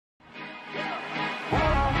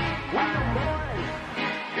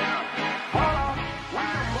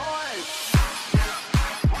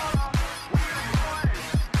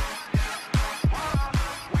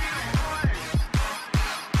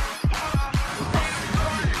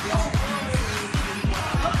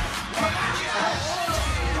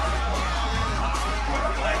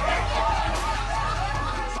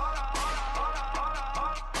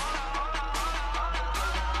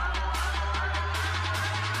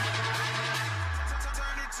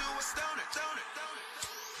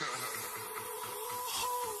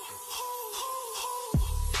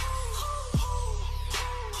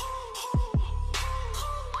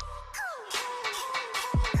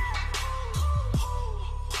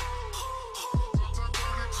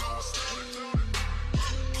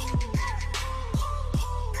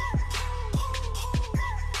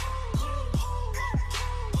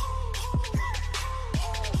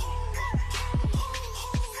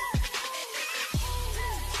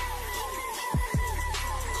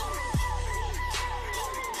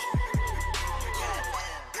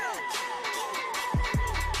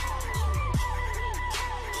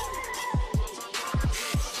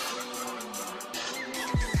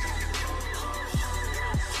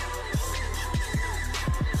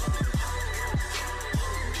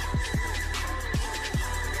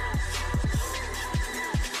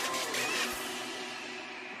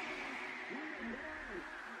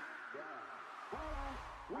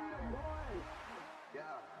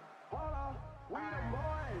We the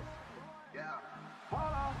boys. Yeah.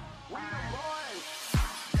 Hold on. We the boys.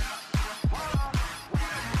 Hold on. We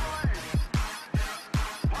the boys.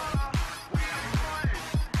 Hold on. We the boys.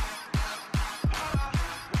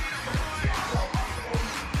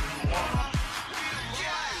 Hold on. We the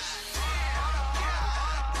boys.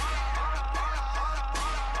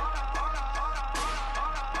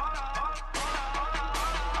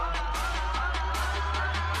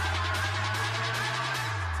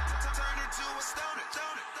 Turn into a stoner.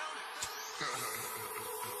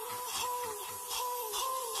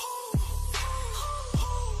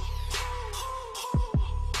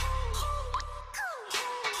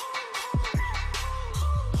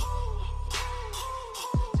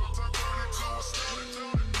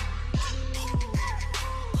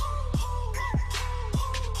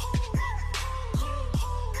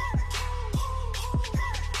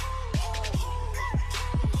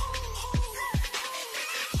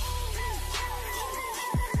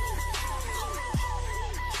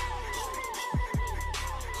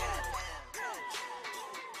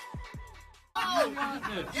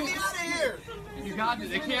 Get me out of here! You got this.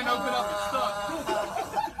 They can't open up. It's stuck.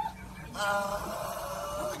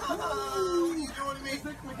 What are you doing to me?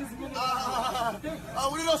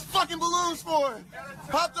 What are those fucking balloons for?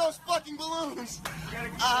 Pop those fucking balloons!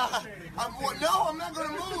 No, I'm not gonna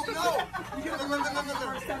move, no!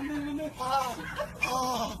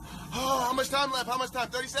 How much time left? How much time?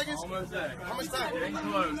 30 seconds? Almost there. How much time? Getting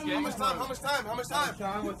close. How much time? How much time? How much time?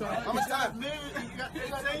 How much time?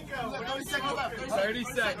 30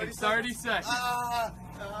 seconds. 30 seconds.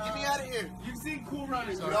 Get me out of here. You've seen Cool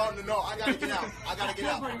Runnings. No, I gotta get out. I gotta get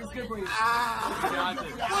out. It's good for you. Got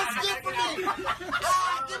this. What's good for me?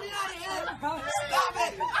 Get me out of here. Stop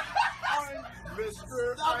it.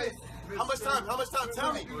 Mr. Stop it. How much time? How much time?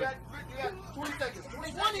 Tell me. You got 20 seconds.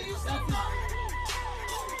 20, you said.